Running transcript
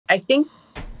I think,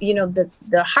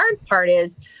 the hard part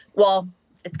is, well,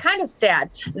 it's kind of sad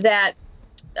that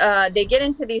they get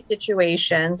into these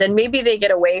situations and maybe they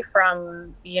get away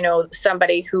from,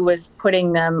 somebody who was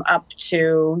putting them up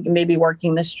to maybe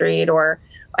working the street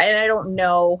and I don't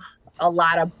know a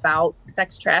lot about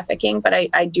sex trafficking, but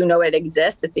I do know it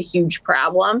exists. It's a huge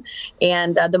problem.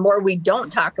 And the more we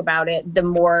don't talk about it, the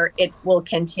more it will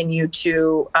continue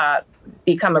to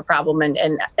become a problem.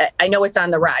 And I know it's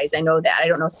on the rise. I know that. I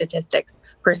don't know statistics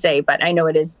per se, but I know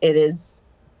it is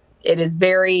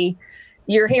very,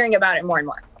 you're hearing about it more and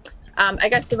more. I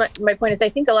guess my point is, I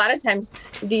think a lot of times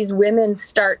these women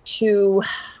start to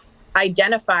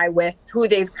identify with who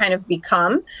they've kind of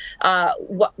become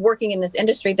working in this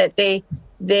industry, that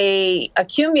they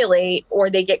accumulate or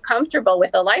they get comfortable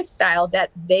with a lifestyle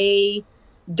that they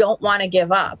don't want to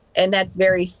give up. And that's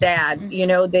very sad.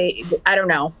 I don't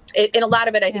know. And a lot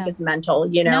of it, I think, is mental.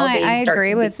 No, I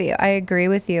agree with you. I agree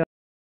with you.